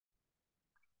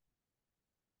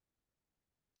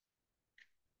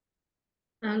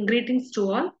Greetings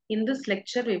to all. In this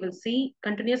lecture, we will see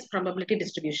continuous probability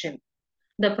distribution.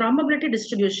 The probability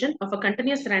distribution of a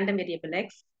continuous random variable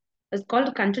x is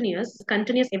called continuous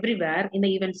everywhere in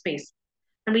the event space.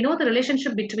 And we know the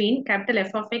relationship between capital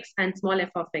F of x and small f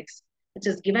of x, which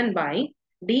is given by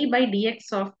d by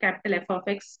dx of capital F of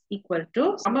x equal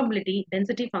to probability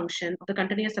density function of the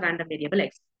continuous random variable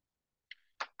x.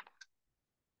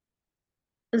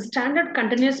 The standard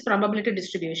continuous probability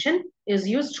distribution is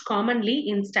used commonly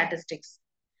in statistics.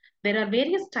 There are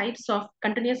various types of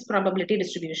continuous probability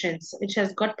distributions, which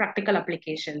has got practical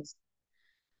applications.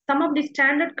 Some of the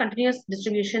standard continuous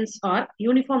distributions are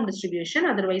uniform distribution,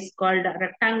 otherwise called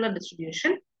rectangular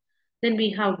distribution. Then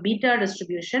we have beta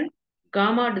distribution,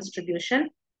 gamma distribution.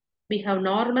 We have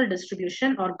normal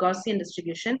distribution or Gaussian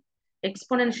distribution,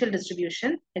 exponential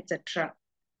distribution, etc.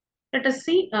 Let us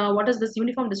see what is this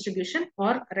uniform distribution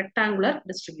or rectangular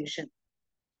distribution.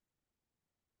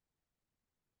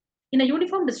 In a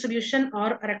uniform distribution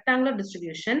or a rectangular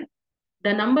distribution,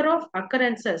 the number of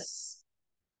occurrences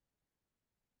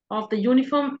of the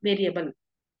uniform variable,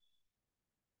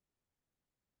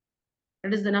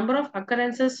 that is the number of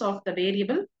occurrences of the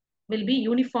variable, will be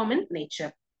uniform in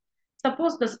nature.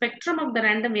 Suppose the spectrum of the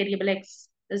random variable x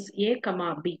is a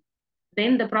comma b.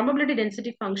 Then the probability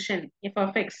density function f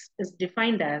of x is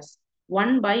defined as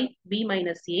 1 by b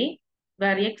minus a,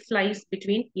 where x lies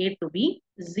between a to b,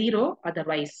 0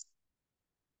 otherwise.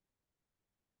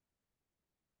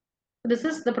 This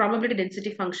is the probability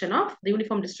density function of the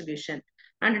uniform distribution.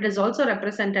 And it is also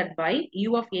represented by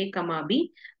u of a comma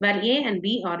b, where a and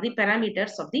b are the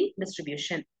parameters of the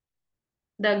distribution.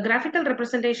 The graphical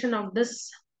representation of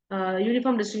this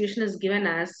uniform distribution is given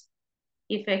as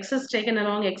if x is taken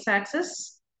along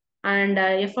x-axis and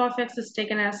f of x is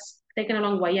taken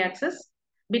along y-axis.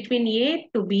 Between a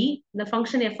to b, the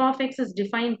function f of x is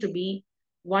defined to be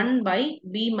 1 by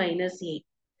b minus a.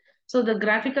 So the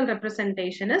graphical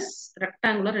representation is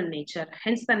rectangular in nature.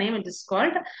 Hence the name it is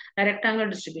called a rectangular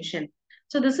distribution.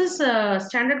 So this is a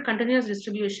standard continuous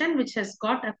distribution which has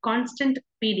got a constant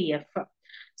PDF.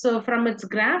 So from its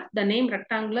graph, the name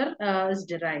rectangular is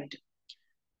derived.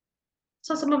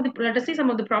 So let us see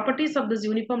some of the properties of this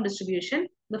uniform distribution.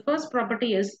 The first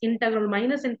property is integral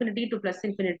minus infinity to plus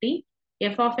infinity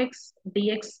f of x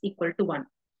dx equal to 1.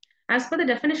 As per the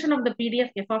definition of the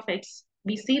PDF f of x,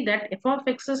 we see that f of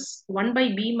x is 1 by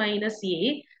b minus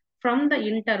a from the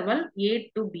interval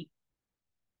a to b.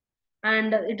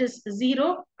 And it is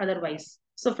 0 otherwise.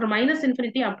 So from minus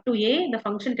infinity up to a, the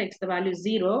function takes the value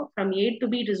 0. From a to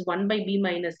b, it is 1 by b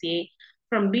minus a.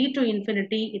 From b to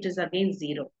infinity, it is again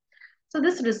 0. So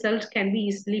this result can be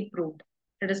easily proved.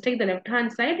 Let us take the left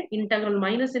hand side. Integral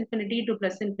minus infinity to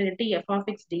plus infinity f of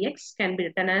x dx can be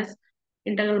written as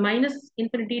integral minus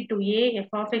infinity to a f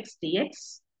of x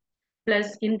dx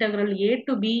plus integral a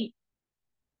to b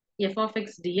f of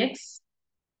x dx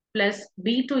plus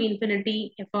b to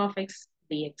infinity f of x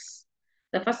dx.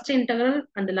 The first integral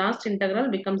and the last integral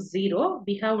becomes 0.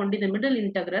 We have only the middle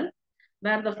integral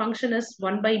where the function is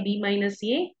 1 by b minus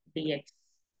a dx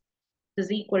is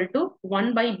equal to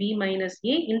 1 by b minus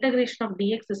a. Integration of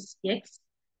dx is x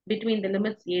between the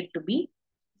limits a to b.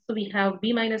 So we have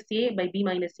b minus a by b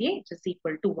minus a, which is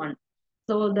equal to 1.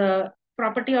 So the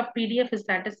property of PDF is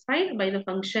satisfied by the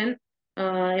function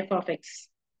f of x.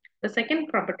 The second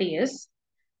property is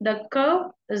the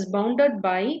curve is bounded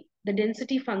by the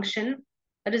density function.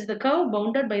 That is, the curve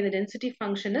bounded by the density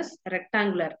function is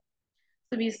rectangular.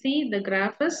 So we see the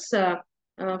graph is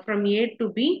from a to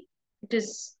b. It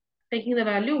is taking the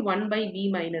value 1 by b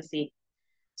minus a.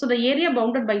 So the area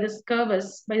bounded by this curve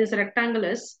is, by this rectangle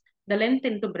is the length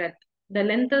into breadth. The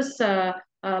length is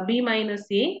b minus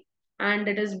a and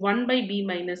it is 1 by b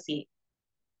minus a.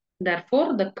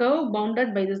 Therefore, the curve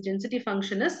bounded by this density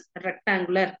function is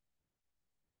rectangular.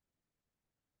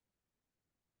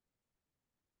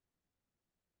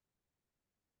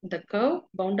 The curve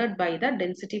bounded by the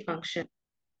density function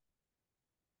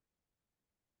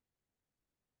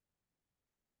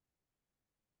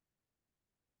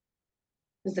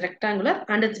is rectangular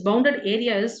and its bounded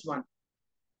area is 1.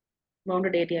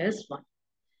 Bounded area is 1.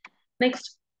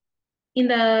 Next, in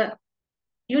the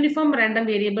uniform random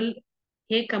variable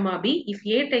a comma b, if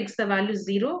a takes the value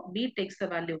 0, b takes the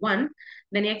value 1,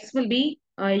 then x will be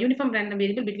a uniform random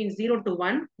variable between 0 to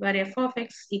 1, where f of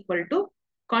x equal to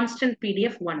constant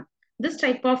PDF 1. This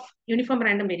type of uniform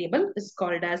random variable is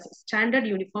called as standard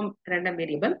uniform random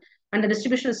variable, and the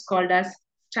distribution is called as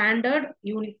standard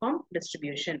uniform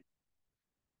distribution.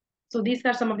 So these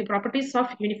are some of the properties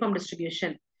of uniform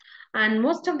distribution. And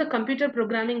most of the computer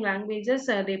programming languages,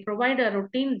 they provide a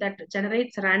routine that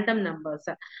generates random numbers.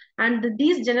 And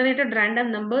these generated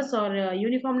random numbers are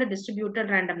uniformly distributed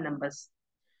random numbers.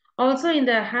 Also, in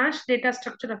the hash data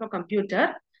structure of a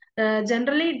computer,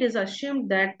 generally it is assumed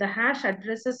that the hash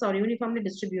addresses are uniformly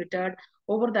distributed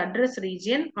over the address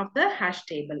region of the hash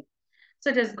table.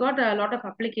 So it has got a lot of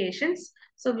applications.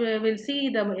 So we will see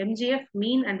the MGF,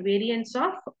 mean and variance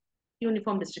of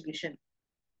uniform distribution.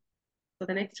 So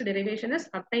the next derivation is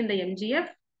obtain the MGF,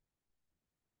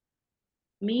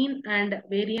 mean and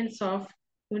variance of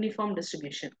uniform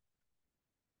distribution.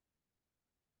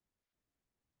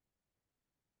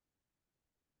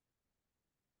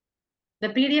 The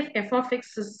PDF f of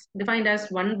x is defined as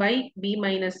 1 by b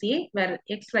minus a, where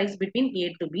x lies between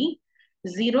a to b,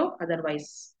 0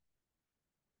 otherwise.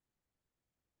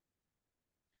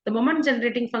 The moment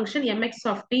generating function mx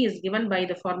of t is given by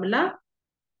the formula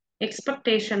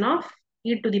expectation of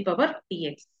e to the power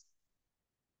tx.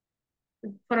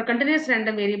 For a continuous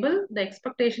random variable, the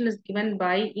expectation is given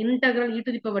by integral e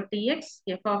to the power tx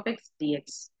f of x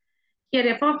dx. Here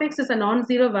f of x is a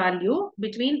non-zero value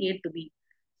between a to b.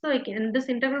 So this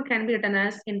integral can be written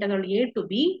as integral a to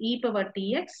b e power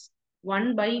tx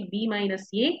 1 by b minus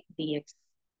a dx.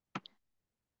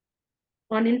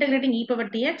 On integrating e power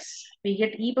tx, we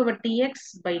get e power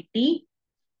tx by t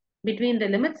between the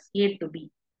limits a to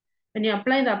b. When you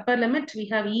apply the upper limit, we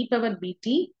have e power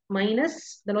bt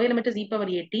minus the lower limit is e power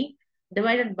at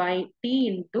divided by t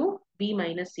into b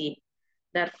minus a.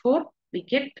 Therefore, we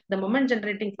get the moment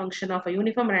generating function of a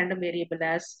uniform random variable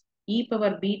as e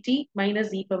power bt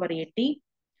minus e power at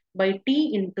by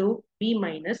t into b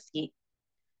minus a.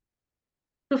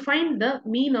 To find the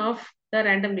mean of the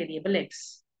random variable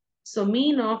x. So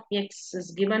mean of x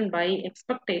is given by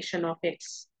expectation of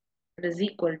x. It is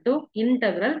equal to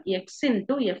integral x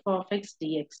into f of x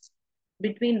dx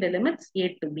between the limits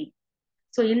a to b.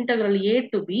 So integral a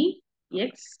to b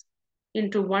x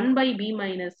into 1 by b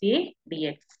minus a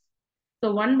dx.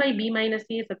 So 1 by b minus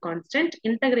a is a constant.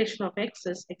 Integration of x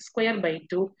is x square by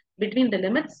 2 between the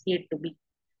limits a to b.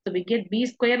 So we get b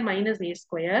square minus a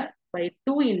square by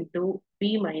 2 into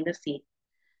b minus a.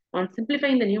 On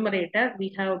simplifying the numerator,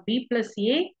 we have b plus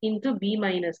a into b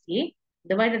minus a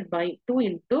divided by 2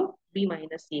 into b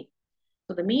minus a.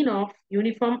 So the mean of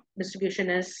uniform distribution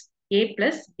is a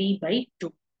plus b by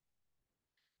 2.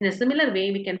 In a similar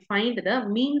way, we can find the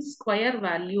mean square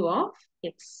value of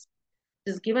x.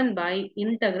 It is given by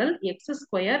integral x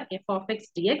square f of x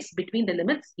dx between the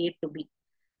limits a to b.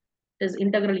 It is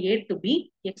integral a to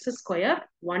b x square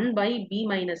 1 by b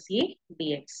minus a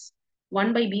dx.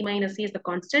 1 by b minus a is the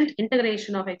constant.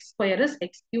 Integration of x square is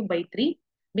x cube by 3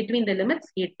 between the limits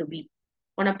a to b.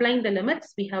 On applying the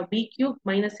limits, we have b cube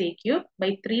minus a cube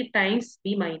by 3 times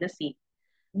b minus a.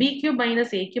 B cube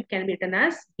minus a cube can be written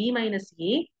as b minus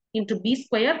a into b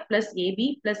square plus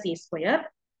ab plus a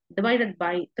square divided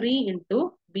by 3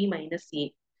 into b minus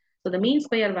a. So the mean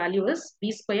square value is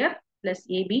b square plus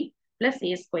ab plus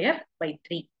a square by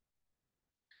 3.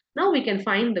 Now we can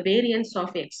find the variance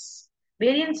of x.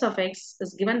 Variance of x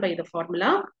is given by the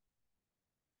formula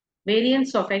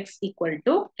variance of x equal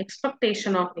to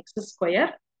expectation of x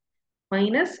square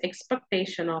minus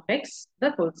expectation of x the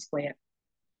whole square.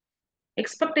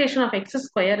 Expectation of x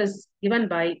square is given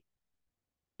by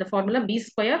the formula b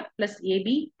square plus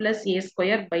ab plus a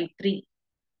square by 3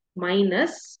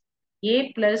 minus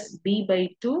a plus b by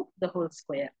 2 the whole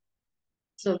square.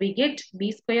 So we get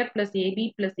b square plus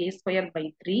ab plus a square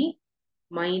by 3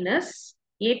 minus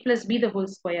a plus b the whole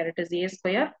square. It is a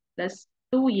square plus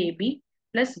 2ab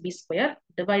plus b square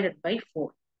divided by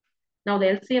 4. Now the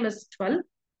LCM is 12.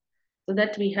 So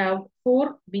that we have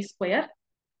 4b square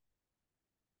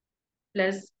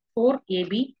plus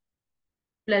 4ab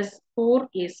plus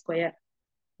 4a square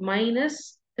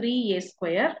minus 3a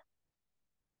square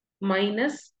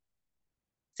minus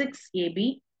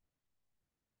 6ab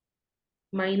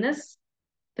minus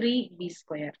 3b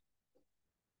square.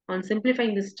 On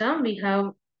simplifying this term, we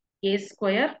have a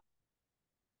square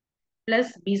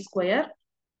plus b square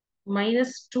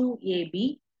minus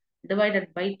 2ab divided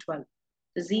by 12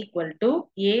 is equal to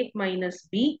a minus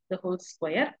b the whole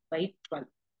square by 12.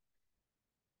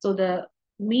 So the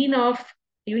mean of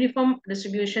uniform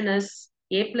distribution is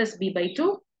a plus b by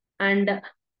 2 and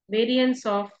variance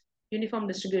of uniform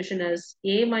distribution is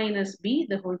a minus b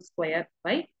the whole square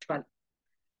by 12.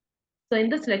 So in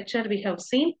this lecture, we have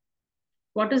seen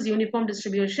what is uniform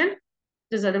distribution.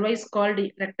 It is otherwise called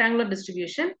rectangular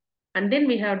distribution. And then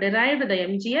we have derived the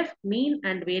MGF, mean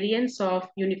and variance of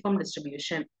uniform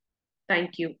distribution.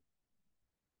 Thank you.